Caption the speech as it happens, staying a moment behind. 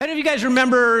Any of you guys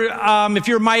remember, if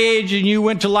you're my age and you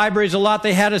went to libraries a lot,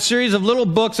 they had a series of little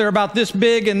books that are about this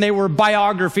big, and they were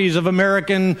biographies of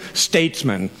American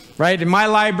statesmen, right? In my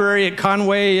library at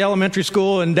Conway Elementary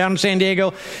School and down in San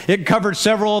Diego, it covered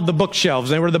several of the bookshelves.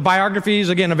 They were the biographies,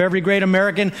 again, of every great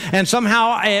American. And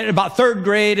somehow, at about third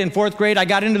grade and fourth grade, I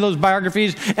got into those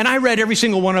biographies, and I read every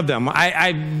single one of them.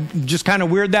 I just kind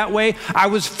of weird that way. I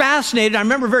was fascinated. I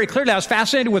remember very clearly, I was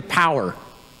fascinated with power.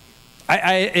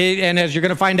 And as you're going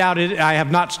to find out, I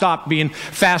have not stopped being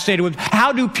fascinated with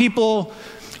how do people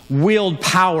wield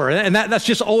power. And that's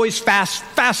just always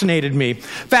fascinated me.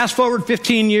 Fast forward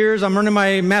 15 years, I'm earning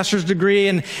my master's degree,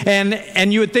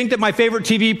 and you would think that my favorite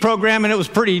TV program, and it was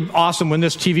pretty awesome when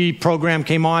this TV program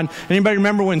came on. Anybody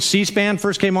remember when C-SPAN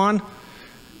first came on?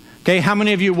 Okay, how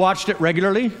many of you watched it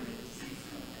regularly?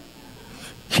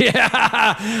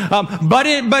 Yeah,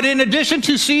 but in addition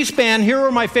to C-SPAN, here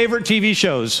are my favorite TV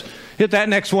shows. Hit that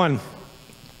next one.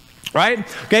 Right?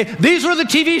 Okay, these were the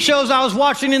TV shows I was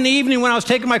watching in the evening when I was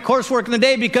taking my coursework in the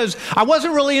day, because I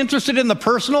wasn't really interested in the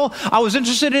personal. I was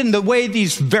interested in the way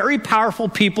these very powerful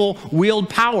people wield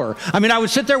power. I mean, I would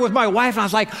sit there with my wife and I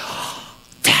was like,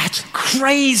 that's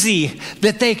crazy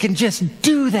that they can just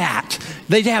do that.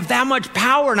 They have that much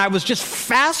power, and I was just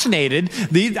fascinated.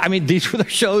 These were the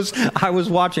shows I was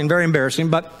watching. Very embarrassing,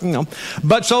 but you know.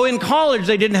 But so in college,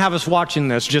 they didn't have us watching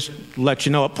this. Just let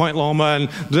you know, at Point Loma and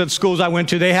the schools I went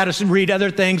to, they had us read other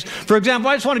things. For example,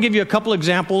 I just want to give you a couple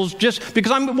examples, just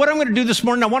because what I'm going to do this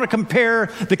morning, I want to compare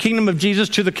the kingdom of Jesus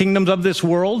to the kingdoms of this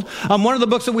world. One of the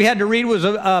books that we had to read was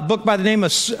a book by the name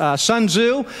of Sun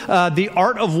Tzu, The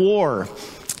Art of War.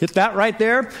 Hit that right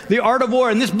there. The Art of War.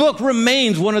 And this book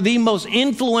remains one of the most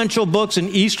influential books in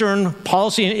Eastern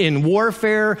policy, in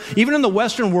warfare, even in the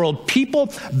Western world.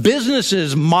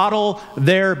 Businesses model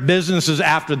their businesses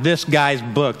after this guy's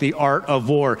book, The Art of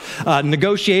War.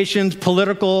 Negotiations,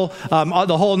 political,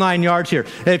 the whole 9 yards here.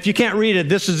 If you can't read it,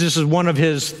 this is one of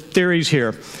his theories here.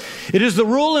 It is the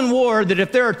rule in war that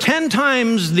if there are 10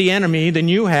 times the enemy than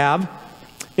you have,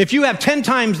 if you have 10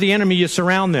 times the enemy, you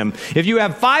surround them. If you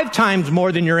have 5 times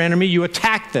more than your enemy, you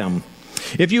attack them.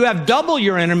 If you have double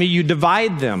your enemy, you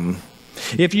divide them.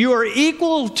 If you are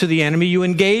equal to the enemy, you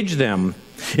engage them.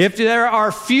 If there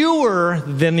are fewer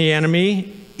than the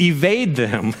enemy, evade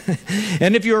them.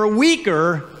 And if you're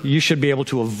weaker, you should be able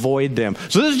to avoid them.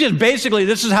 So this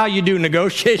is how you do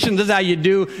negotiations. This is how you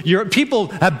do people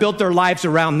have built their lives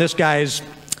around this guy's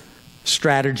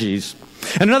strategies.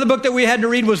 And another book that we had to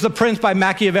read was The Prince by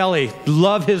Machiavelli.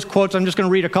 Love his quotes. I'm just going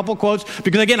to read a couple quotes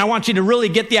because, again, I want you to really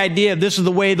get the idea of this is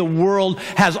the way the world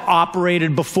has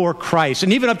operated before Christ.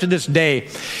 And even up to this day,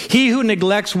 he who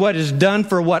neglects what is done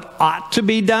for what ought to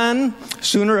be done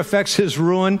sooner affects his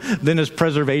ruin than his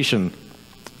preservation.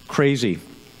 Crazy.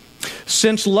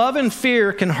 Since love and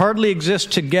fear can hardly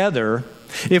exist together,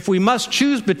 if we must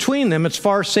choose between them, it's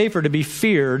far safer to be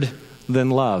feared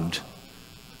than loved.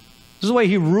 This is the way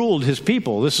he ruled his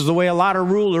people. This is the way a lot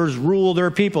of rulers rule their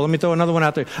people. Let me throw another one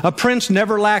out there. A prince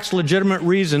never lacks legitimate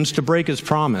reasons to break his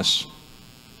promise.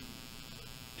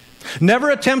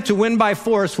 Never attempt to win by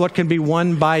force what can be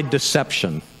won by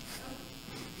deception.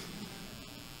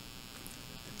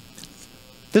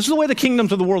 This is the way the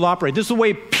kingdoms of the world operate. This is the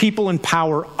way people in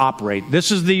power operate. This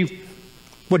is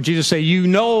what did Jesus say? You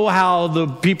know how the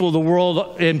people of the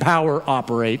world in power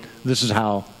operate. This is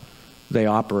how they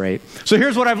operate. So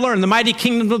here's what I've learned. The mighty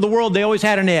kingdoms of the world, they always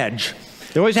had an edge.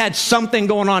 They always had something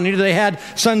going on. Either they had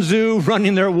Sun Tzu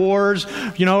running their wars,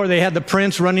 or they had the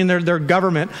prince running their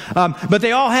government. But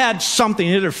they all had something,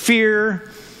 either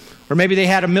fear, or maybe they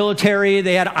had a military,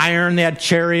 they had iron, they had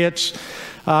chariots.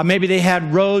 Maybe they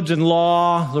had roads and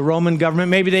law, the Roman government.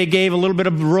 Maybe they gave a little bit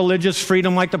of religious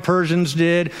freedom like the Persians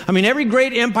did. I mean, every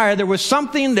great empire, there was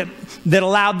something that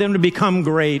allowed them to become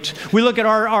great. We look at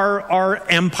our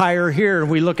empire here.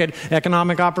 We look at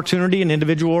economic opportunity and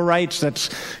individual rights.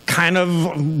 That's kind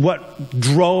of what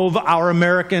drove our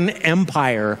American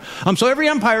empire. So every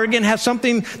empire, again, has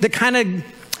something that kind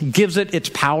of gives it its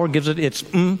power, gives it its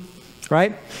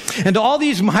right? And to all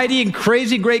these mighty and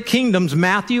crazy great kingdoms,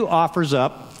 Matthew offers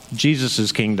up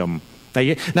Jesus' kingdom.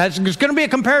 Now, there's going to be a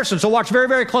comparison, so watch very,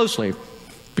 very closely,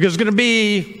 because it's going to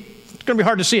be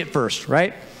hard to see at first,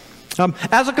 right?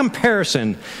 As a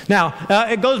comparison. Now,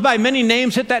 it goes by many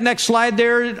names. Hit that next slide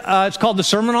there. It's called the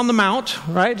Sermon on the Mount,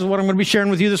 right? This is what I'm going to be sharing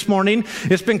with you this morning.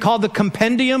 It's been called the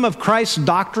Compendium of Christ's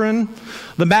Doctrine,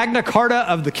 the Magna Carta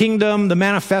of the Kingdom, the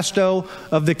Manifesto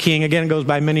of the King. Again, it goes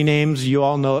by many names. You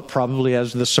all know it probably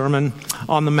as the Sermon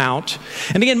on the Mount.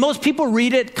 And again, most people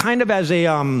read it kind of as a...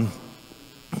 and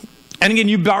again,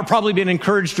 you've probably been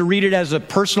encouraged to read it as a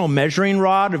personal measuring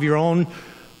rod of your own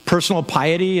personal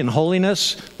piety and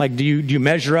holiness? Like, do you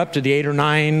measure up to the 8 or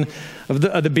 9 of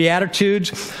the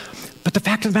Beatitudes? But the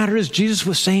fact of the matter is, Jesus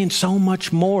was saying so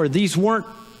much more. These weren't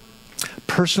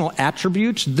personal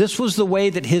attributes. This was the way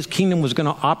that his kingdom was going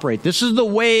to operate. This is the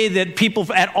way that people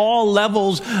at all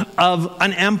levels of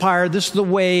an empire, this is the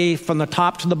way from the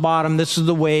top to the bottom, this is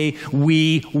the way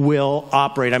we will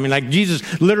operate. I mean, like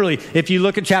Jesus, literally, if you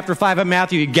look at chapter 5 of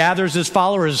Matthew, he gathers his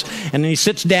followers and then he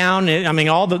sits down. I mean,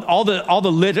 all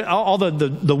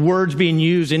the words being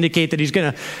used indicate that he's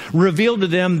going to reveal to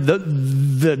them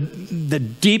the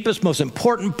deepest, most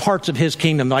important parts of his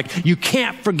kingdom. Like, you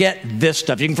can't forget this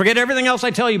stuff. You can forget everything else I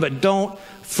tell you, but don't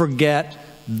forget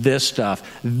this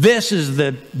stuff. This is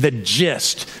the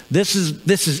gist. This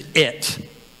is it.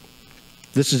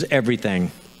 This is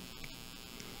everything.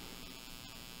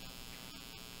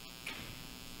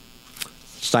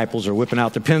 Disciples are whipping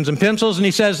out their pens and pencils, and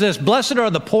he says this: "Blessed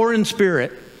are the poor in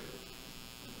spirit.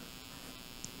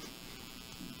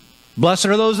 Blessed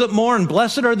are those that mourn.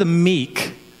 Blessed are the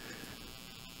meek."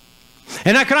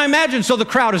 And can I imagine? So the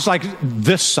crowd is like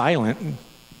this silent.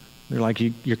 They're like,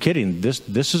 you're kidding.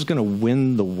 This is going to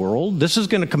win the world? This is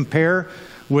going to compare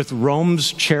with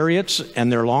Rome's chariots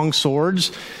and their long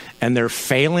swords and their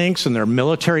phalanx and their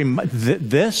military.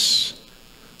 This?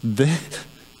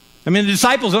 I mean, the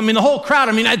disciples, the whole crowd.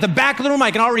 I mean, at the back of the room, I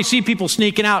can already see people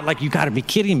sneaking out. Like, you got to be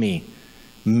kidding me.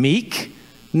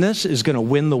 Meekness is going to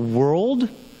win the world?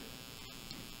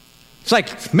 It's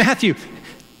like, Matthew,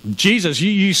 Jesus,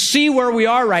 you see where we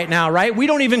are right now, right? We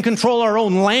don't even control our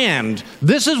own land.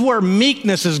 This is where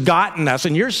meekness has gotten us.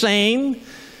 And you're saying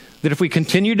that if we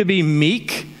continue to be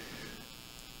meek,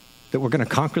 that we're going to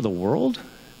conquer the world?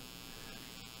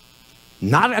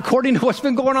 Not according to what's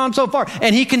been going on so far.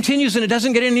 And he continues, and it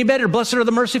doesn't get any better. Blessed are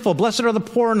the merciful. Blessed are the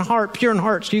pure in heart.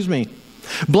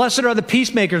 Blessed are the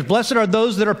peacemakers. Blessed are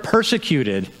those that are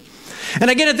persecuted.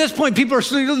 And again, at this point, people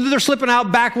they're slipping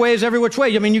out back ways every which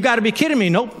way. I mean, you got to be kidding me.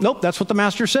 Nope, that's what the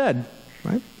master said,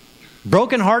 right?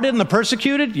 Brokenhearted and the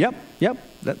persecuted? Yep,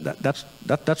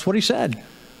 that's what he said.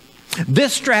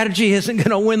 This strategy isn't going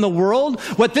to win the world.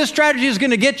 What this strategy is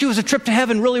going to get you is a trip to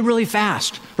heaven really, really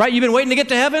fast, right? You've been waiting to get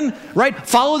to heaven, right?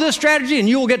 Follow this strategy and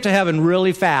you will get to heaven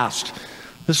really fast.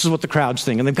 This is what the crowd's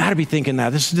thinking. They've got to be thinking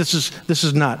that. This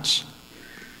is nuts.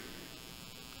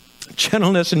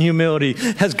 Gentleness and humility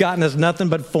has gotten us nothing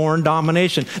but foreign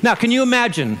domination. Now, can you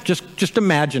imagine? Just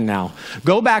imagine now.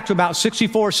 Go back to about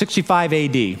 64, 65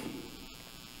 AD.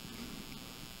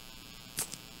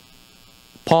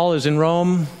 Paul is in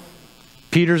Rome.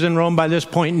 Peter's in Rome by this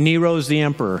point. Nero's the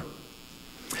emperor.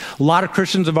 A lot of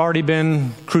Christians have already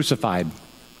been crucified.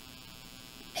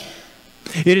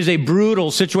 It is a brutal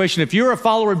situation. If you're a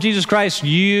follower of Jesus Christ,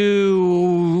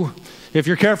 if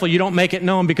you're careful, you don't make it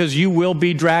known because you will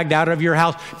be dragged out of your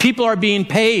house. People are being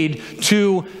paid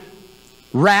to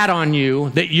rat on you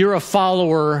that you're a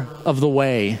follower of the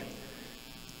way.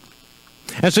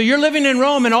 And so you're living in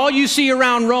Rome, and all you see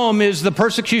around Rome is the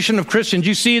persecution of Christians.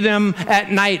 You see them at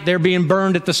night. They're being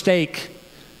burned at the stake.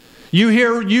 You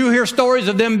hear stories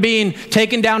of them being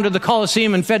taken down to the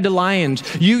Colosseum and fed to lions.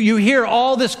 You hear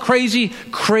all this crazy,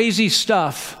 crazy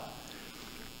stuff.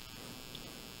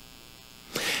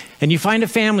 And you find a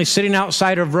family sitting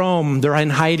outside of Rome. They're in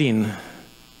hiding.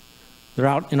 They're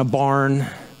out in a barn.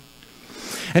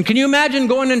 And can you imagine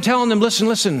going and telling them,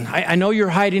 listen, I know you're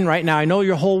hiding right now. I know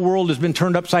your whole world has been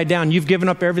turned upside down. You've given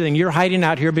up everything. You're hiding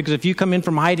out here because if you come in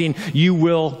from hiding, you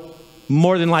will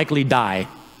more than likely die.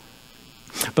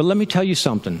 But let me tell you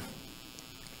something.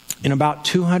 In about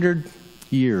 200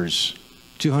 years,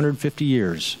 250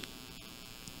 years,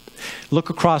 look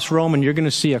across Rome and you're going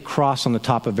to see a cross on the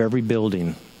top of every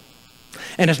building.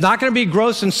 And it's not going to be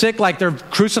gross and sick like they're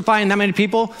crucifying that many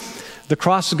people. The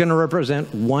cross is going to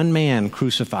represent one man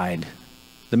crucified,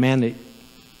 the man that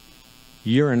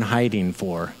you're in hiding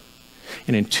for.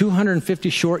 And in 250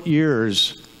 short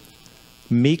years,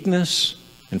 meekness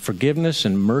and forgiveness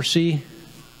and mercy,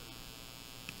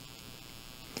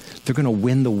 they're going to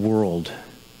win the world.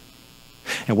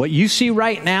 And what you see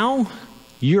right now,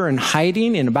 you're in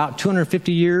hiding. In about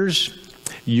 250 years,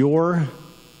 your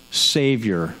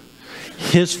Savior,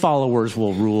 his followers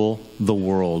will rule the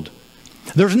world.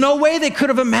 There's no way they could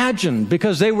have imagined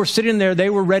because they were sitting there, they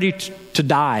were ready to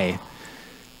die.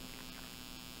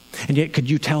 And yet, could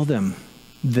you tell them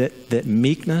that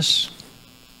meekness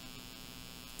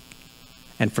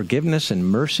and forgiveness and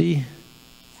mercy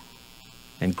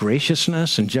and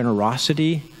graciousness and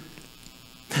generosity,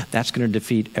 that's going to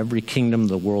defeat every kingdom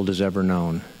the world has ever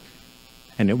known.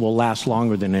 And it will last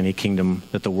longer than any kingdom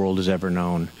that the world has ever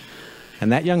known.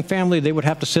 And that young family, they would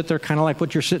have to sit there kind of like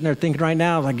what you're sitting there thinking right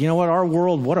now, like, you know what, our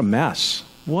world, what a mess.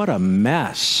 What a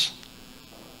mess.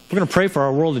 We're going to pray for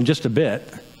our world in just a bit.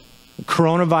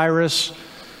 Coronavirus,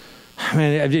 I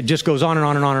mean, it just goes on and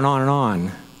on and on and on and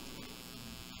on.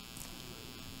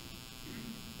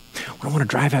 What I want to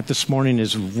drive at this morning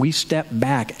is we step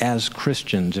back as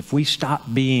Christians. If we stop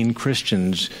being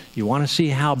Christians, you want to see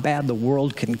how bad the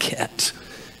world can get.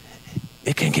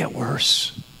 It can get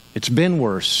worse. It's been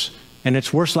worse. And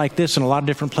it's worse like this in a lot of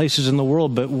different places in the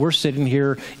world, but we're sitting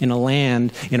here in a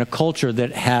land, in a culture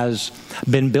that has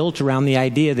been built around the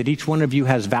idea that each one of you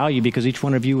has value because each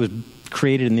one of you was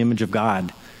created in the image of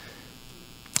God.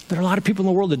 There are a lot of people in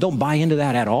the world that don't buy into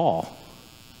that at all.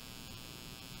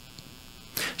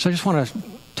 So I just want to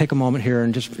take a moment here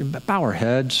and just bow our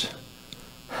heads.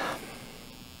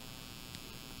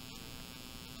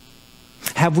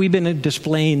 Have we been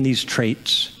displaying these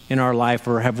traits in our life,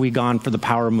 or have we gone for the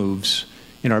power moves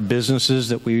in our businesses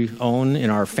that we own, in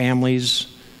our families,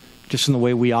 just in the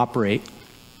way we operate?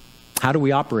 How do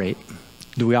we operate?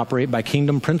 Do we operate by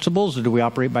kingdom principles, or do we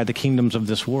operate by the kingdoms of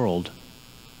this world?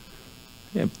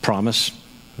 Yeah, promise.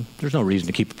 There's no reason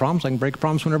to keep a promise. I can break a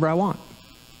promise whenever I want.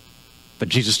 But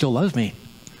Jesus still loves me.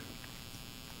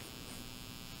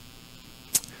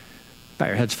 Bow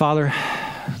your heads, Father.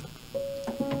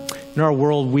 In our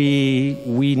world, we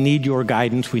need your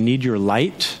guidance. We need your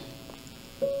light.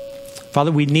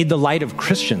 Father, we need the light of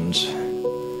Christians.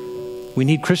 We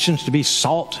need Christians to be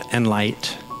salt and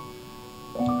light.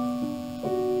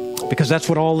 Because that's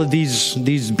what all of these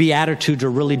Beatitudes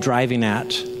are really driving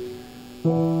at.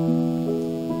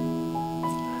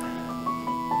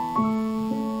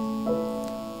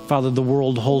 Father, the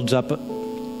world holds up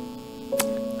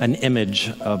an image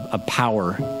of a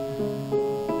power.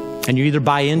 And you either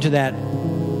buy into that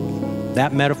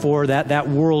metaphor, that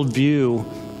worldview,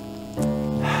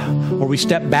 or we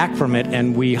step back from it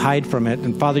and we hide from it.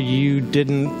 And Father, you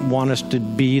didn't want us to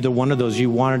be either one of those.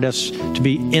 You wanted us to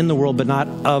be in the world, but not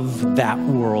of that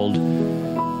world.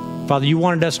 Father, you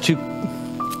wanted us to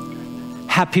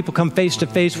have people come face to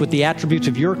face with the attributes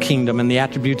of your kingdom and the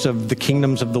attributes of the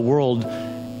kingdoms of the world.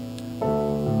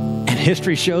 And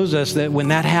history shows us that when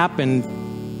that happened,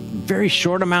 very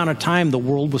short amount of time, the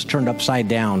world was turned upside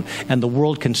down, and the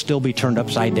world can still be turned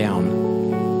upside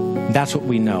down. That's what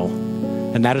we know,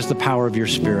 and that is the power of your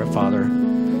Spirit, Father.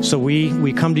 So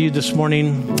we come to you this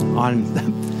morning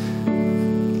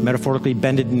on metaphorically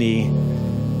bended knee,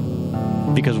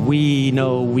 because we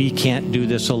know we can't do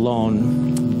this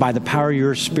alone. By the power of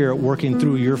your Spirit working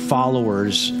through your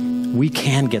followers, we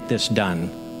can get this done.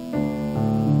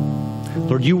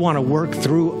 Lord, you want to work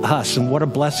through us, and what a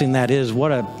blessing that is.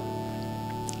 What a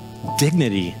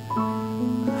dignity.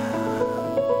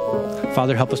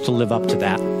 Father, help us to live up to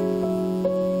that.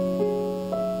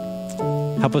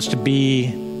 Help us to be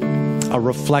a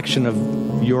reflection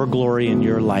of your glory and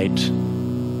your light.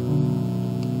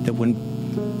 That when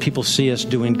people see us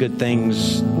doing good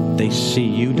things, they see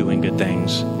you doing good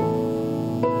things.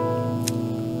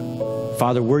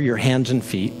 Father, we're your hands and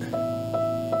feet.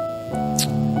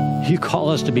 You call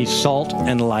us to be salt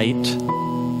and light.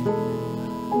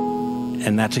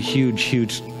 And that's a huge,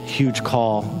 huge, huge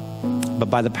call.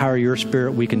 But by the power of your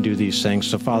Spirit, we can do these things.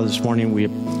 So, Father, this morning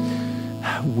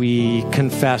we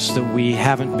confess that we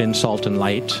haven't been salt and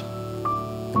light.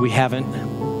 We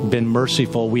haven't been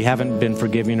merciful. We haven't been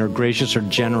forgiving or gracious or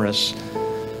generous.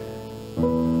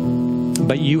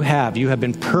 But you have. You have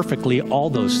been perfectly all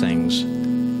those things.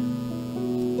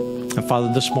 And,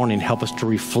 Father, this morning, help us to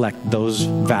reflect those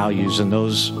values and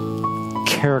those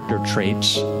character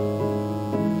traits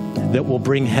that will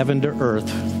bring heaven to earth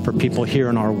for people here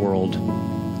in our world.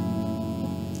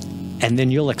 And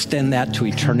then you'll extend that to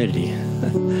eternity.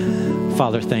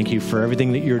 Father, thank you for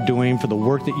everything that you're doing, for the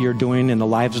work that you're doing in the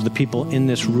lives of the people in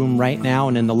this room right now,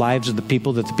 and in the lives of the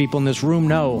people that the people in this room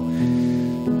know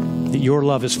that your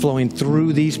love is flowing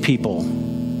through these people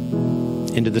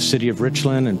into the city of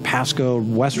Richland and Pasco,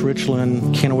 West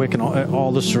Richland, Kennewick, and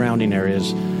all the surrounding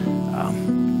areas.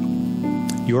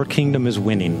 Your kingdom is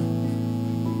winning.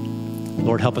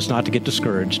 Lord, help us not to get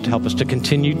discouraged. Help us to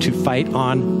continue to fight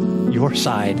on your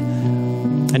side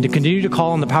and to continue to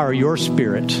call on the power of your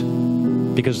Spirit,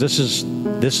 because this is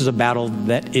a battle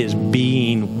that is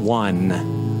being won.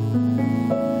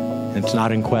 It's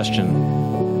not in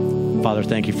question. Father,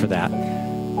 thank you for that.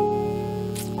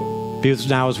 Be with us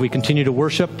now as we continue to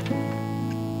worship,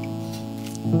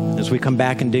 as we come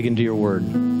back and dig into your word.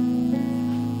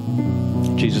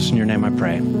 Jesus, in your name I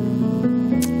pray.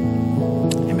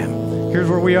 Here's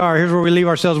where we are. Here's where we leave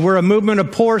ourselves. We're a movement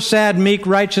of poor, sad, meek,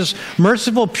 righteous,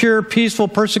 merciful, pure, peaceful,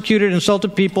 persecuted,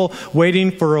 insulted people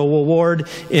waiting for a reward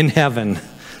in heaven.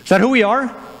 Is that who we are?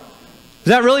 Is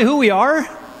that really who we are?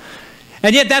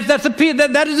 And yet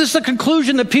that is just the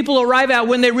conclusion that people arrive at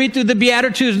when they read through the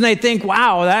Beatitudes, and they think,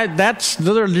 wow,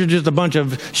 they're just a bunch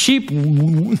of sheep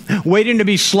waiting to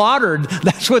be slaughtered.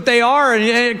 That's what they are.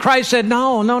 And Christ said,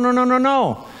 no.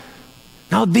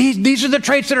 No, these are the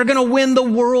traits that are going to win the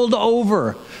world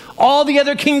over. All the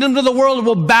other kingdoms of the world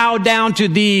will bow down to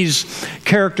these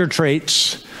character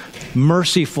traits: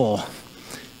 merciful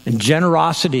and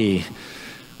generosity.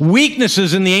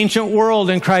 Weaknesses in the ancient world,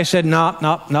 and Christ said,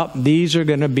 no, these are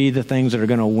going to be the things that are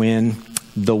going to win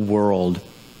the world.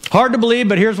 Hard to believe,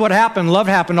 but here's what happened. Love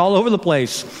happened all over the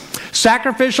place.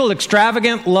 Sacrificial,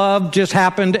 extravagant love just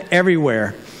happened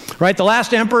everywhere. Right? The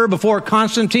last emperor before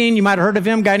Constantine, you might have heard of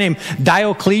him, a guy named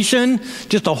Diocletian,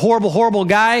 just a horrible, horrible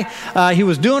guy. He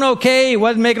was doing okay. He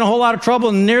wasn't making a whole lot of trouble.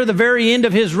 And near the very end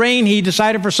of his reign, he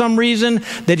decided for some reason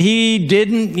that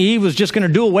he was just going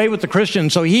to do away with the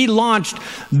Christians. So he launched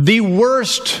the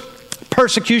worst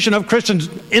persecution of Christians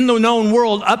in the known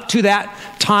world up to that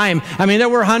time. I mean, there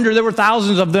were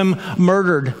thousands of them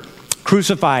murdered,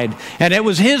 crucified. And it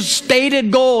was his stated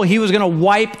goal. He was going to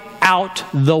wipe out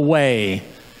the way.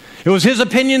 It was his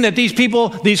opinion that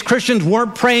these Christians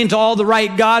weren't praying to all the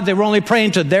right gods. They were only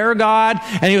praying to their God,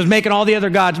 and he was making all the other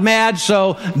gods mad.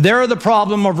 So they're the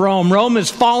problem of Rome. Rome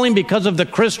is falling because of the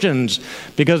Christians,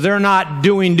 because they're not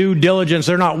doing due diligence.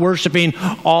 They're not worshiping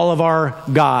all of our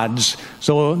gods.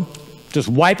 So just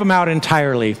wipe them out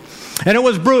entirely. And it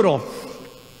was brutal.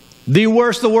 The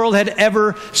worst the world had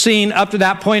ever seen up to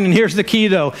that point. And here's the key,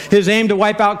 though. His aim to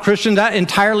wipe out Christians, that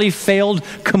entirely failed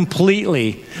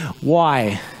completely.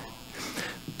 Why?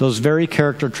 Those very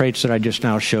character traits that I just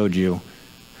now showed you.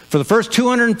 For the first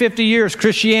 250 years,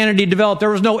 Christianity developed. There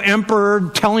was no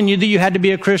emperor telling you that you had to be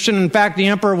a Christian. In fact, the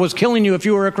emperor was killing you if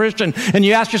you were a Christian. And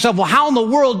you ask yourself, well, how in the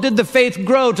world did the faith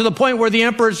grow to the point where the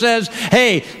emperor says,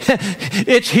 hey,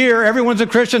 it's here, everyone's a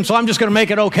Christian, so I'm just going to make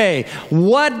it okay?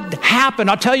 What happened?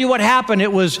 I'll tell you what happened.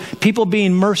 It was people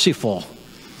being merciful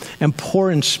and poor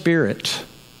in spirit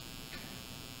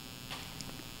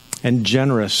and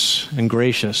generous and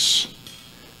gracious.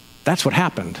 That's what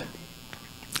happened.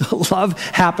 Love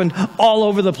happened all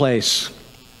over the place.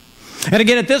 And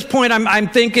again, at this point, I'm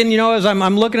thinking, as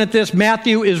I'm looking at this,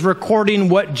 Matthew is recording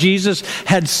what Jesus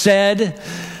had said.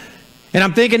 And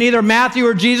I'm thinking either Matthew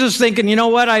or Jesus thinking, you know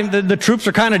what, the troops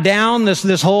are kind of down,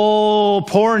 this whole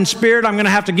poor in spirit, I'm going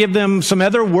to have to give them some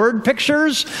other word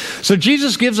pictures. So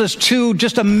Jesus gives us two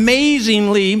just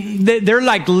amazingly, they're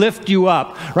like lift you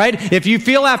up, right? If you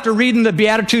feel after reading the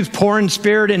Beatitudes poor in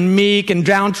spirit and meek and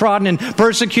downtrodden and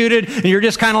persecuted, and you're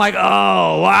just kind of like,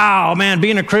 oh, wow, man,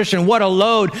 being a Christian, what a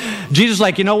load. Jesus is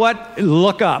like, you know what,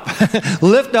 look up,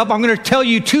 lift up. I'm going to tell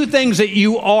you two things that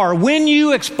you are. When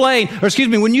you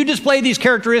display these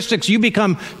characteristics, you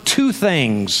become two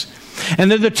things. And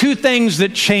they're the two things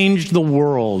that changed the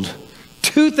world.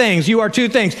 Two things. You are two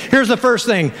things. Here's the first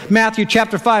thing. Matthew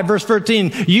chapter 5, verse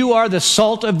 13. You are the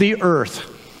salt of the earth.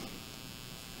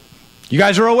 You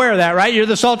guys are aware of that, right? You're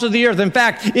the salt of the earth. In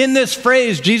fact, in this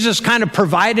phrase, Jesus kind of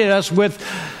provided us with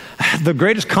the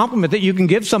greatest compliment that you can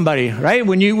give somebody, right?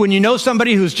 When you know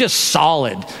somebody who's just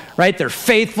solid, right? They're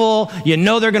faithful. You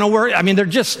know they're going to work. I mean, they're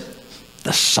just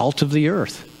the salt of the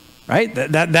earth. Right?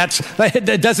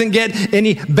 That doesn't get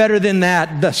any better than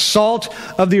that. The salt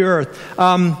of the earth.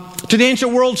 To the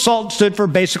ancient world, salt stood for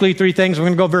basically three things. I'm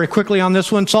going to go very quickly on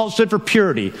this one. Salt stood for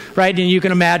purity, right? And you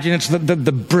can imagine it's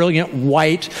the brilliant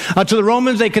white. To the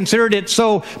Romans, they considered it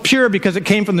so pure because it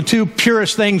came from the two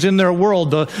purest things in their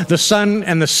world, the sun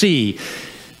and the sea.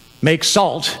 Make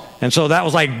salt. And so that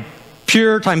was like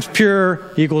pure times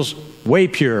pure equals way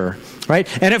pure. Right?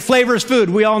 And it flavors food.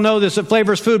 We all know this, it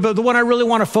flavors food. But the one I really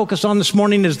want to focus on this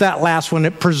morning is that last one.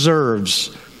 It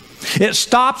preserves. It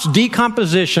stops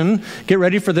decomposition. Get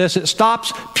ready for this. It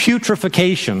stops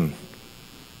putrefaction.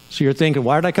 So you're thinking,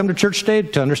 why did I come to church today?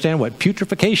 To understand what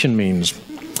putrefaction means.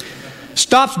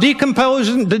 Stops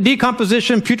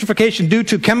decomposition, putrefaction due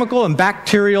to chemical and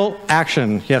bacterial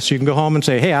action. Yes, you can go home and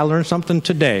say, hey, I learned something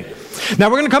today. Now,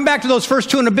 we're going to come back to those first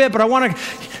two in a bit, but I want to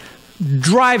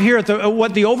drive here at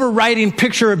what the overriding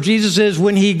picture of Jesus is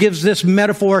when he gives this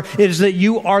metaphor is that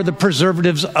you are the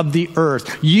preservatives of the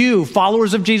earth. You,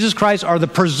 followers of Jesus Christ, are the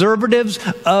preservatives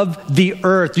of the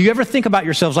earth. Do you ever think about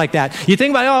yourselves like that? You think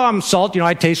about, oh, I'm salt,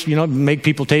 I taste, make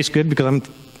people taste good because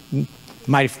I'm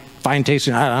mighty fine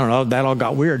tasting. I don't know, that all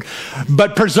got weird.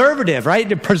 But preservative, right?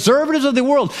 The preservatives of the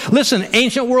world. Listen,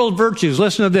 ancient world virtues,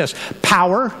 listen to this.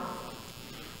 Power,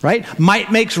 right?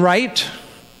 Might makes right.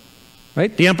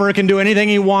 Right? The emperor can do anything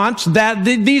he wants.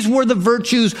 These were the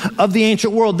virtues of the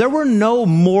ancient world. There were no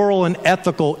moral and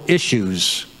ethical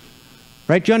issues.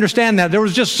 Right? You understand that? There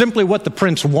was just simply what the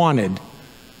prince wanted.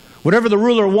 Whatever the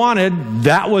ruler wanted,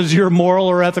 that was your moral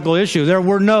or ethical issue. There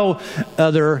were no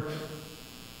other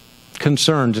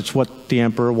concerns. It's what the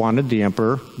emperor wanted, the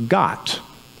emperor got.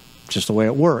 Just the way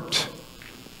it worked.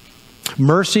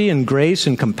 Mercy and grace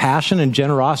and compassion and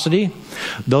generosity,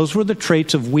 those were the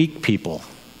traits of weak people.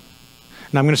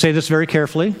 And I'm going to say this very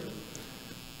carefully.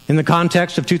 In the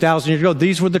context of 2,000 years ago,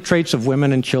 these were the traits of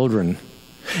women and children.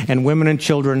 And women and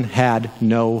children had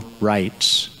no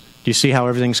rights. Do you see how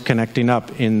everything's connecting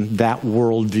up in that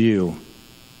worldview?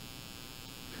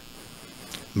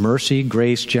 Mercy,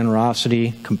 grace,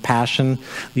 generosity, compassion,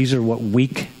 these are what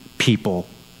weak people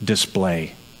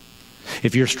display.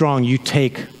 If you're strong, you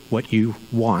take what you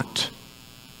want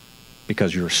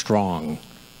because you're strong.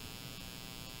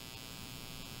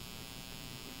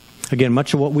 Again,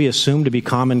 much of what we assume to be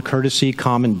common courtesy,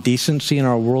 common decency in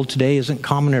our world today isn't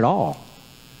common at all.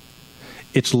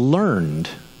 It's learned.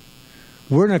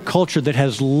 We're in a culture that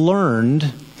has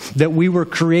learned that we were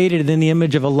created in the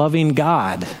image of a loving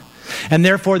God, and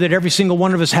therefore that every single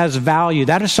one of us has value.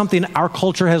 That is something our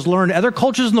culture has learned. Other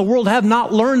cultures in the world have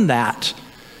not learned that.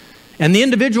 And the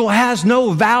individual has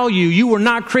no value. You were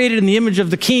not created in the image of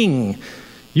the king.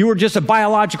 You were just a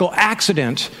biological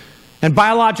accident. And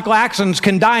biological accidents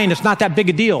can die, and it's not that big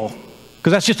a deal,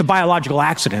 because that's just a biological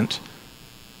accident.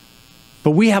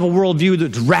 But we have a worldview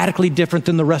that's radically different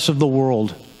than the rest of the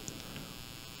world.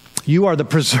 You are the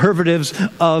preservatives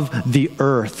of the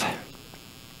earth.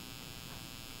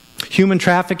 Human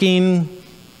trafficking,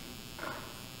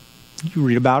 you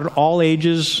read about it, all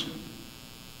ages,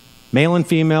 male and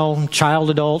female, child,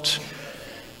 adult,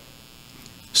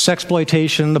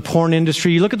 sexploitation, the porn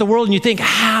industry. You look at the world and you think,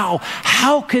 how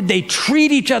could they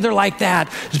treat each other like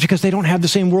that? It's because they don't have the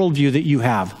same worldview that you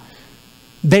have.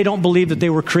 They don't believe that they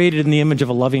were created in the image of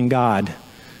a loving God.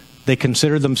 They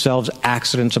consider themselves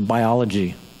accidents of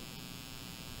biology.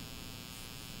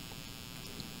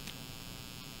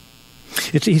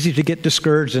 It's easy to get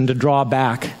discouraged and to draw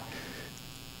back.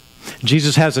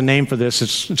 Jesus has a name for this.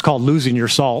 It's called losing your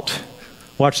salt.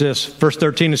 Watch this. Verse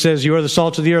 13, it says, "You are the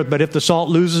salt of the earth, but if the salt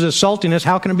loses its saltiness,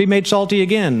 how can it be made salty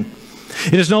again?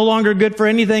 It is no longer good for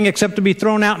anything except to be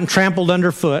thrown out and trampled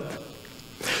underfoot."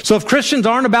 So if Christians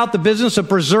aren't about the business of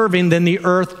preserving, then the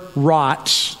earth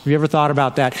rots. Have you ever thought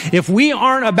about that? If we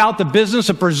aren't about the business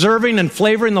of preserving and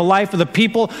flavoring the life of the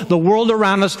people, the world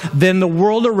around us, then the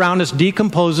world around us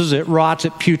decomposes, it rots,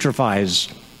 it putrefies.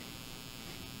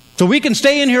 So we can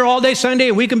stay in here all day Sunday,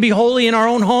 and we can be holy in our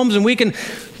own homes, and we can,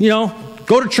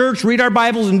 go to church, read our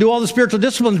Bibles, and do all the spiritual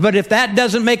disciplines. But if that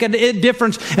doesn't make a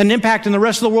difference and impact in the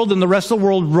rest of the world, then the rest of the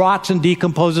world rots and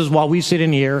decomposes while we sit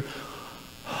in here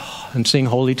and sing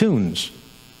holy tunes.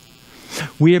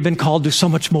 We have been called to so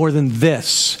much more than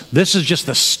this. This is just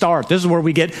the start. This is where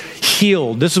we get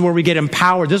healed. This is where we get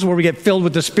empowered. This is where we get filled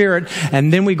with the Spirit.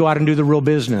 And then we go out and do the real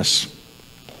business.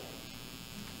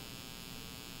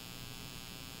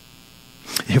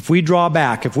 If we draw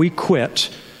back, if we quit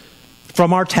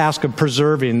from our task of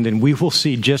preserving, then we will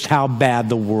see just how bad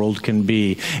the world can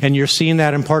be. And you're seeing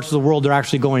that in parts of the world, they're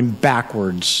actually going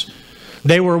backwards.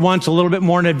 They were once a little bit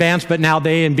more in advance, but now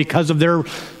and because of their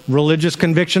religious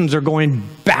convictions, they're going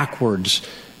backwards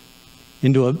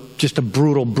into just a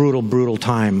brutal, brutal, brutal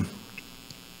time.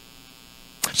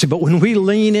 See, but when we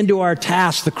lean into our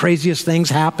task, the craziest things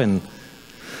happen.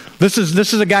 This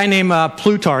is a guy named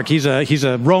Plutarch. He's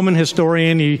a Roman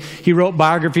historian. He wrote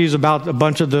biographies about a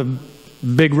bunch of the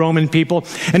big Roman people.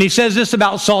 And he says this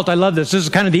about salt. I love this. This is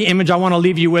kind of the image I want to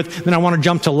leave you with. Then I want to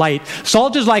jump to light.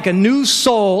 Salt is like a new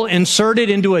soul inserted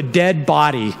into a dead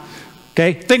body.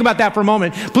 Okay? Think about that for a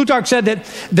moment. Plutarch said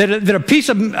that a piece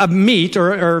of meat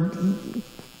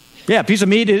a piece of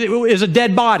meat is a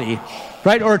dead body.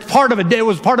 Right? Or it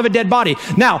was part of a dead body.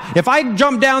 Now, if I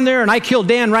jump down there and I kill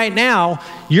Dan right now,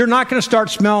 you're not going to start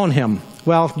smelling him.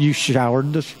 Well, you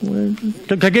showered this.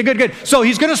 Good. So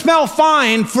he's going to smell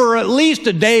fine for at least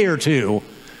a day or two.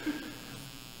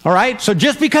 All right? So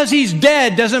just because he's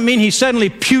dead doesn't mean he's suddenly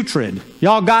putrid.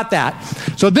 Y'all got that?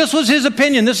 So this was his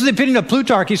opinion. This is the opinion of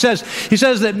Plutarch. He says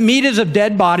that meat is a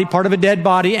dead body, part of a dead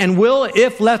body, and will,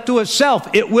 if left to itself,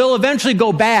 it will eventually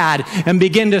go bad and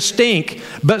begin to stink.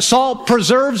 But salt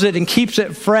preserves it and keeps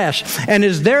it fresh, and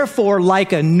is therefore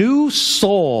like a new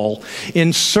soul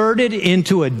inserted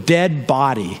into a dead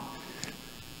body.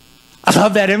 I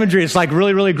love that imagery. It's like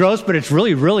really, really gross, but it's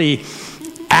really, really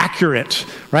accurate,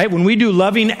 right? When we do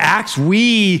loving acts,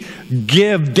 we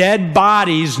give dead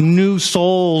bodies new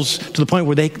souls to the point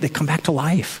where they come back to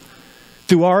life.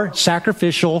 Through our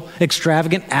sacrificial,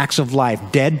 extravagant acts of life,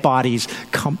 dead bodies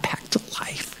come back to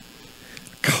life.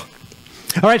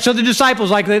 All right, so the disciples,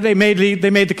 like they made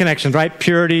the connections, right?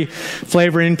 Purity,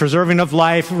 flavoring, preserving of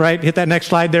life, right? Hit that next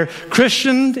slide there.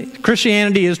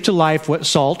 Christianity is to life what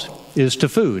salt is to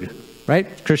food, right?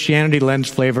 Christianity lends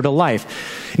flavor to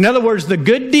life. In other words, the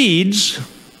good deeds,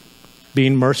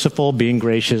 being merciful, being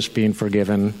gracious, being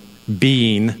forgiven,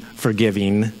 being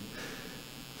forgiving,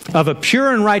 of a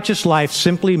pure and righteous life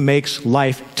simply makes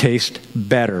life taste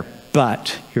better.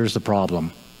 But here's the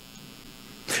problem.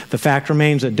 The fact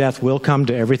remains that death will come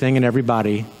to everything and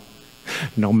everybody,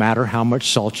 no matter how much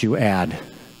salt you add.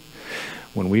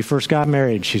 When we first got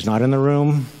married, she's not in the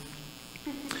room.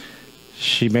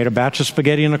 She made a batch of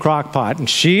spaghetti in a crock pot, and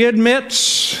she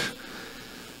admits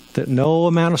that no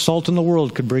amount of salt in the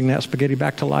world could bring that spaghetti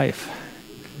back to life.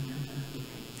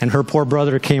 And her poor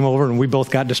brother came over, and we both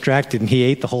got distracted, and he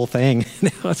ate the whole thing.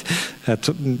 That's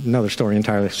another story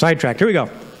entirely. Sidetracked. Here we go.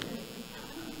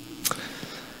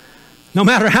 No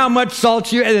matter how much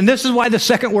salt you, and this is why the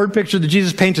second word picture that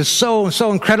Jesus paints is so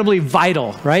incredibly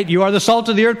vital, right? You are the salt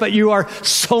of the earth, but you are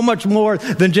so much more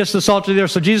than just the salt of the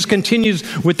earth. So Jesus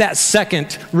continues with that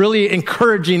second, really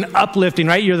encouraging, uplifting,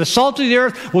 right? You're the salt of the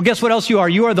earth. Well, guess what else you are?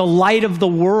 You are the light of the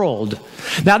world.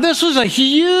 Now, this was a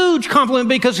huge compliment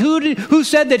because who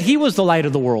said that he was the light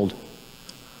of the world?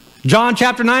 John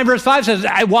chapter 9, verse 5 says,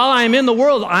 while I am in the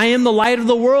world, I am the light of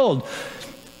the world.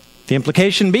 The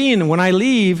implication being, when I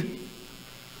leave,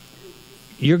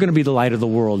 you're going to be the light of the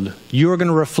world. You're going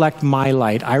to reflect my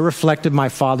light. I reflected my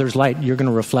Father's light. You're going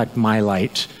to reflect my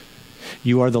light.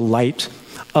 You are the light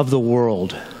of the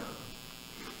world.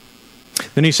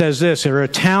 Then he says this, a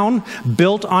town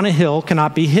built on a hill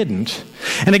cannot be hidden.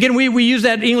 And again, we use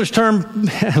that English term,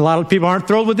 a lot of people aren't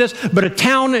thrilled with this, but a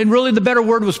town, and really the better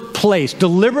word was placed,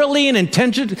 deliberately and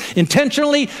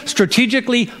intentionally,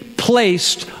 strategically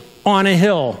placed on a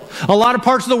hill. A lot of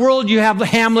parts of the world, you have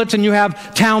hamlets and you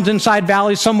have towns inside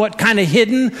valleys, somewhat kind of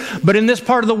hidden. But in this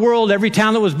part of the world, every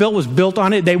town that was built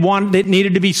on it. It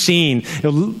needed to be seen.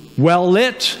 Well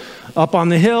lit, up on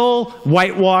the hill,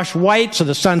 whitewashed white, so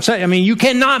the sun set. I mean, you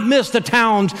cannot miss the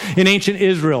towns in ancient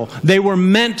Israel. They were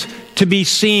meant to be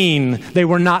seen. They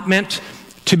were not meant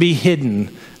to be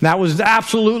hidden. That was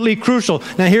absolutely crucial.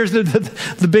 Now here's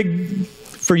the big,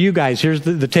 for you guys, here's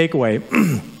the takeaway.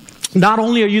 Not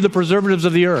only are you the preservatives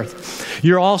of the earth,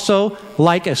 you're also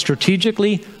like a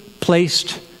strategically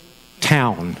placed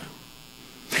town.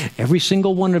 Every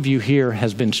single one of you here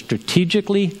has been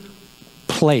strategically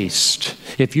placed.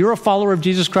 If you're a follower of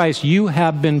Jesus Christ, you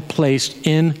have been placed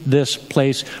in this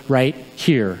place right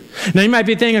here. Now you might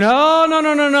be thinking, oh,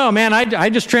 no, man, I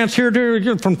just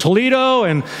transferred from Toledo,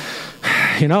 and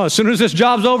as soon as this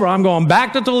job's over, I'm going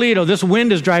back to Toledo. This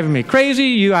wind is driving me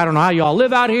crazy. I don't know how you all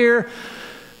live out here.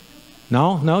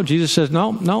 No, Jesus says,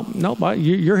 no,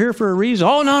 you're here for a reason.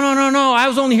 Oh, no, I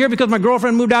was only here because my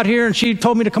girlfriend moved out here and she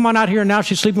told me to come on out here, and now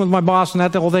she's sleeping with my boss, and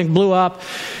the whole thing blew up.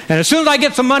 And as soon as I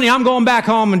get some money, I'm going back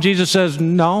home. And Jesus says,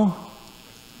 no,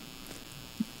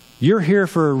 you're here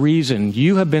for a reason.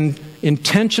 You have been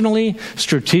intentionally,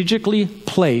 strategically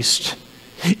placed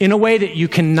in a way that you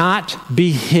cannot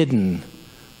be hidden.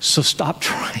 So stop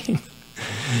trying.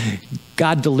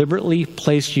 God deliberately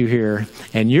placed you here,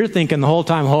 and you're thinking the whole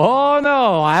time, oh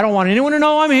no, I don't want anyone to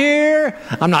know I'm here.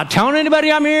 I'm not telling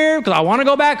anybody I'm here because I want to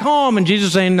go back home. And Jesus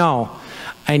is saying, no,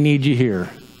 I need you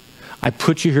here. I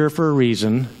put you here for a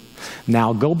reason.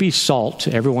 Now go be salt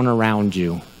to everyone around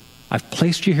you. I've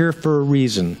placed you here for a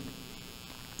reason.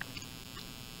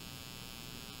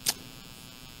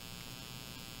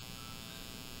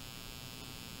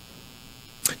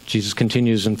 Jesus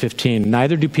continues in 15,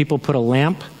 neither do people light a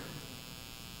lamp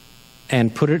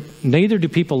and put it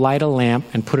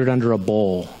under a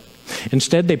bowl.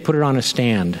 Instead, they put it on a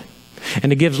stand,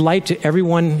 and it gives light to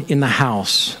everyone in the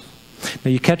house.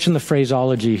 Now, you're catching the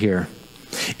phraseology here.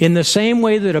 In the same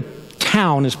way that a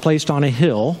town is placed on a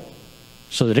hill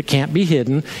so that it can't be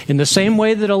hidden, in the same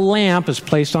way that a lamp is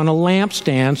placed on a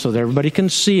lampstand so that everybody can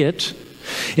see it,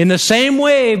 in the same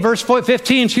way, verse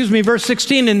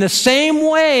 16, in the same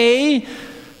way,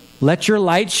 let your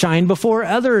light shine before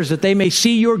others, that they may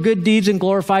see your good deeds and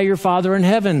glorify your Father in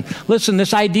heaven. Listen,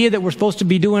 this idea that we're supposed to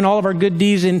be doing all of our good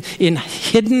deeds in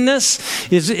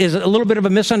hiddenness is a little bit of a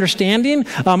misunderstanding.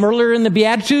 Earlier in the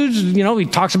Beatitudes, he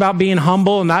talks about being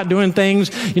humble and not doing things,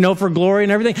 for glory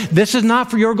and everything. This is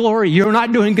not for your glory. You're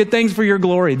not doing good things for your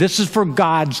glory. This is for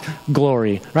God's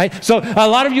glory, right? So a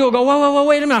lot of you will go, whoa,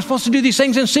 wait a minute. I'm supposed to do these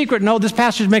things in secret. No, this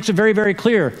passage makes it very, very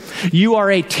clear. You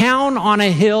are a town on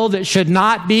a hill that should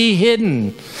not be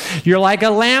hidden. You're like a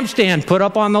lampstand put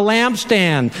up on the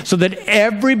lampstand so that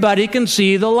everybody can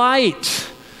see the light.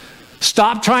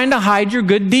 Stop trying to hide your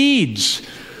good deeds.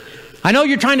 I know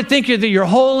you're trying to think that you're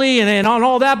holy and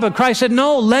all that, but Christ said,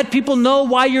 no, let people know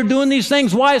why you're doing these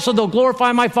things. Why? So they'll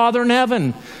glorify my Father in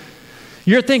heaven.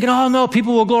 You're thinking, oh, no,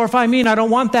 people will glorify me, and I don't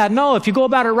want that. No, if you go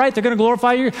about it right, they're going to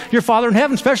glorify your Father in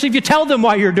heaven, especially if you tell them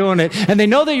why you're doing it, and they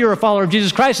know that you're a follower of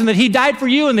Jesus Christ and that he died for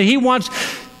you and that he wants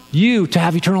you to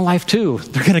have eternal life too.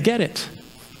 They're going to get it.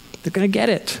 They're going to get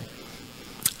it.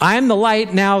 I'm the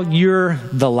light, now you're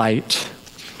the light.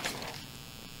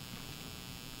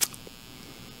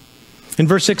 In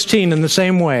verse 16, in the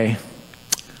same way,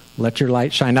 let your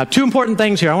light shine. Now, two important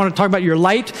things here. I want to talk about your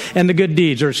light and the good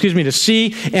deeds, to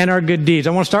see and our good deeds.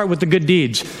 I want to start with the good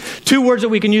deeds. Two words that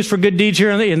we can use for good deeds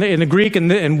here in the Greek,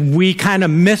 and we kind of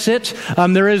miss it.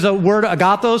 There is a word,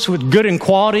 agathos, with good in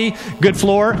quality, good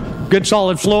floor, good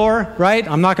solid floor, right?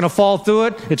 I'm not going to fall through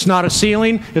it. It's not a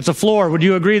ceiling, it's a floor. Would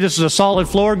you agree this is a solid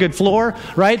floor, good floor,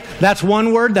 right? That's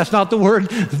one word. That's not the word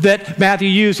that Matthew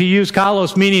used. He used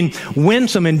kalos, meaning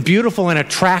winsome and beautiful and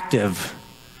attractive.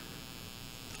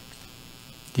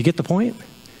 Do you get the point?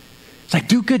 It's like,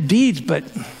 do good deeds, but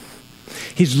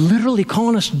he's literally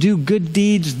calling us to do good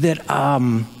deeds that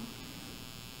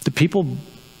the people,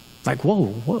 like, whoa,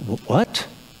 what?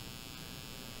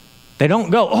 They don't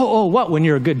go, oh, what, when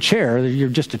you're a good chair? You're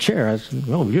just a chair.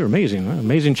 Oh, you're amazing.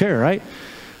 Amazing chair, right?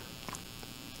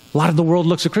 A lot of the world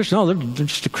looks at Christians. Oh, they're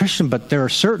just a Christian, but there are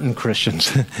certain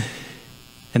Christians.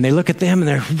 And they look at them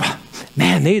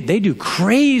and they do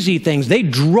crazy things. They're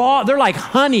like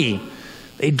honey.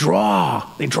 They draw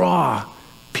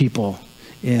people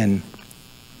in.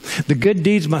 The good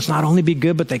deeds must not only be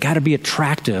good, but they got to be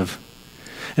attractive.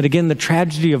 And again, the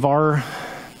tragedy of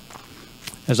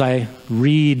as I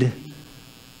read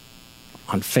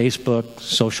on Facebook,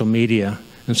 social media,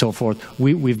 and so forth,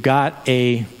 we've got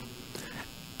a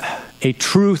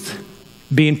truth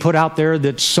being put out there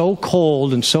that's so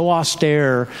cold and so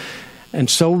austere and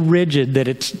so rigid that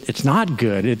it's not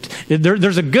good.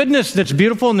 There's a goodness that's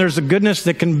beautiful, and there's a goodness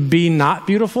that can be not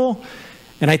beautiful.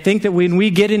 And I think that when we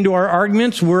get into our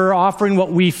arguments, we're offering what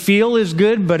we feel is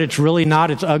good, but it's really not.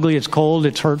 It's ugly, it's cold,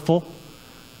 it's hurtful.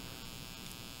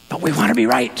 But we want to be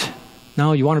right.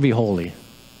 No, you want to be holy.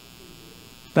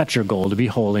 That's your goal, to be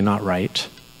holy, not right.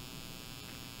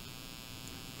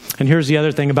 And here's the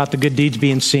other thing about the good deeds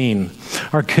being seen.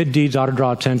 Our good deeds ought to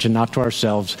draw attention not to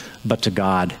ourselves, but to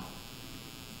God.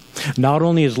 Not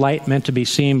only is light meant to be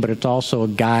seen, but it's also a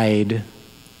guide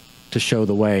to show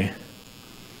the way.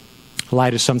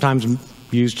 Light is sometimes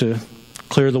used to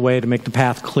clear the way, to make the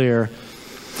path clear.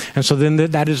 And so then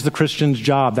that is the Christian's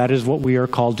job. That is what we are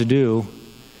called to do.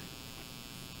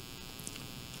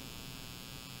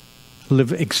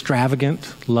 Live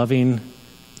extravagant, loving,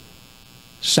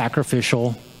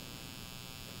 sacrificial,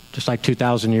 just like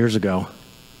 2,000 years ago.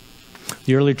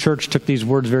 The early church took these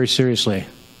words very seriously.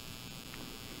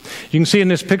 You can see in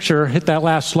this picture, hit that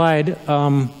last slide,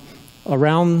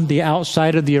 around the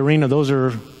outside of the arena, those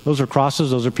are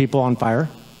crosses, those are people on fire.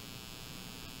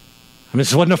 I mean,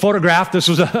 this wasn't a photograph, this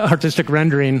was an artistic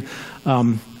rendering.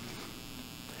 And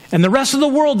the rest of the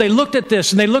world, they looked at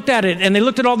this, and they looked at it, and they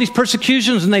looked at all these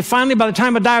persecutions, and they finally, by the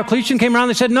time of Diocletian came around,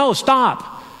 they said, no,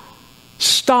 stop.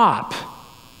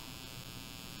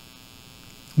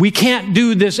 We can't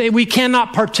do this. We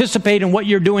cannot participate in what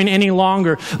you're doing any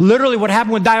longer. Literally what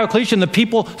happened with Diocletian, the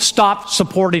people stopped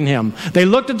supporting him. They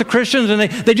looked at the Christians and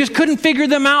they just couldn't figure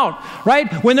them out,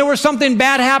 right? When there was something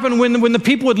bad happen, when the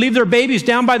people would leave their babies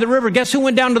down by the river, guess who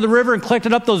went down to the river and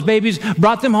collected up those babies,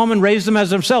 brought them home and raised them as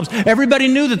themselves? Everybody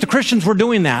knew that the Christians were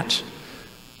doing that.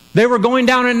 They were going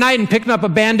down at night and picking up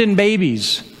abandoned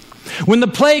babies. When the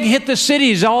plague hit the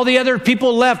cities, all the other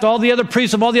people left. All the other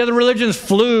priests of all the other religions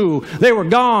flew. They were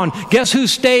gone. Guess who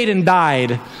stayed and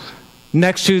died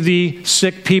next to the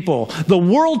sick people? The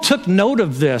world took note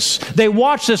of this. They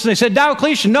watched this and they said,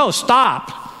 Diocletian, no,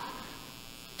 stop.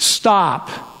 Stop.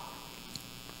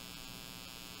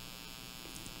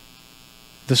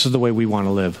 This is the way we want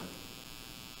to live.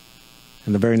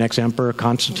 And the very next emperor,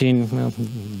 Constantine, well,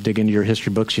 dig into your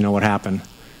history books, you know what happened.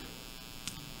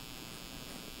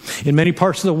 In many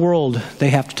parts of the world, they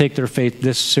have to take their faith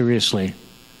this seriously.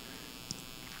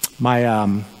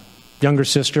 My younger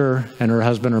sister and her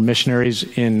husband are missionaries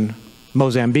in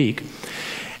Mozambique.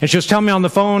 And she was telling me on the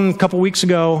phone a couple weeks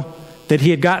ago that he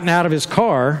had gotten out of his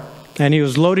car and he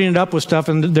was loading it up with stuff,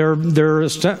 and they're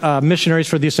missionaries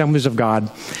for the Assemblies of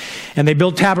God. And they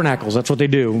build tabernacles. That's what they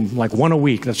do, like one a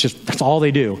week. That's all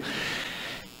they do.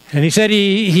 And he said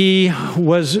he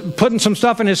was putting some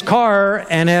stuff in his car,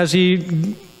 and as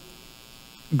he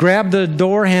grabbed the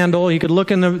door handle, he could look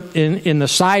in the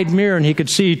side mirror, and he could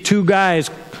see two guys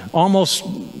almost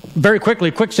very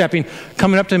quickly, quick-stepping,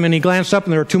 coming up to him, and he glanced up,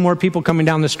 and there were two more people coming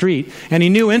down the street. And he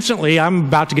knew instantly, I'm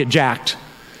about to get jacked.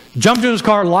 Jumped in his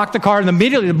car, locked the car, and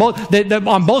immediately,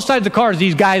 on both sides of the cars,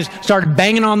 these guys started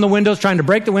banging on the windows, trying to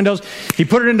break the windows. He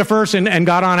put it into first and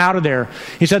got on out of there.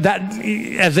 He said that,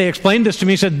 as they explained this to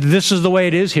me, he said, this is the way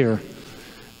it is here.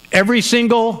 Every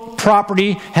single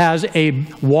property has a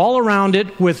wall around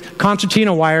it with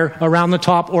concertina wire around the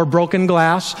top or broken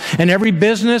glass. And every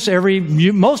business,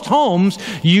 most homes,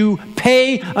 you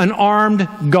pay an armed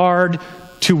guard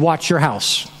to watch your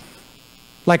house.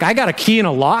 Like, I got a key and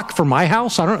a lock for my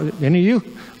house. I don't, any of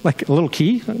you? Like a little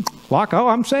key, lock, oh,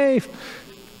 I'm safe.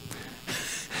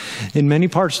 In many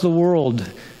parts of the world,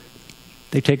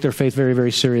 they take their faith very,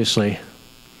 very seriously.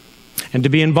 And to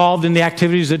be involved in the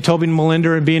activities that Toby and Melinda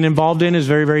are being involved in is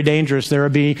very, very dangerous. There are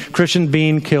Christians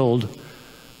being killed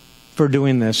for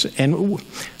doing this. And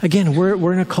again,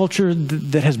 we're in a culture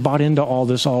that has bought into all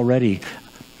this already.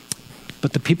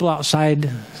 But the people outside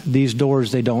these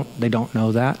doors, they don't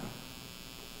know that.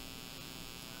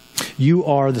 You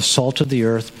are the salt of the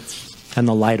earth and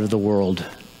the light of the world.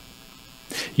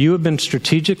 You have been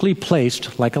strategically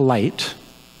placed like a light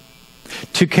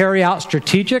to carry out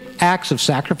strategic acts of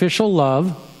sacrificial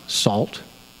love, salt,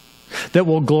 that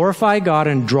will glorify God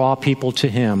and draw people to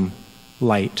Him,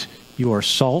 light. You are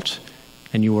salt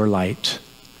and you are light.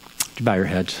 Would you bow your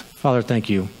heads? Father, thank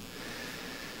you.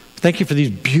 Thank you for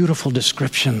these beautiful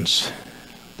descriptions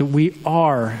that we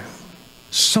are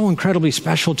so incredibly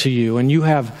special to you, and you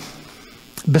have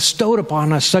bestowed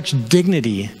upon us such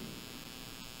dignity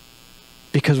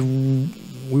because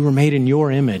we were made in your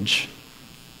image.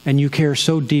 And you care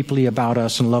so deeply about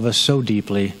us and love us so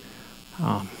deeply.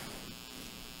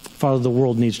 Father, the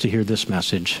world needs to hear this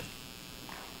message.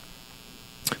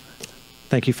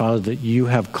 Thank you, Father, that you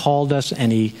have called us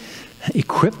and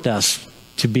equipped us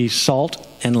to be salt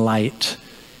and light.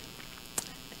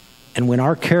 And when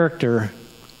our character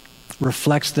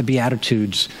reflects the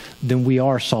Beatitudes, then we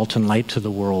are salt and light to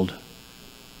the world.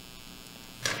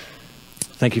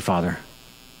 Thank you, Father.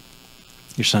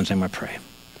 In your Son's name I pray.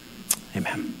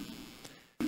 Amen.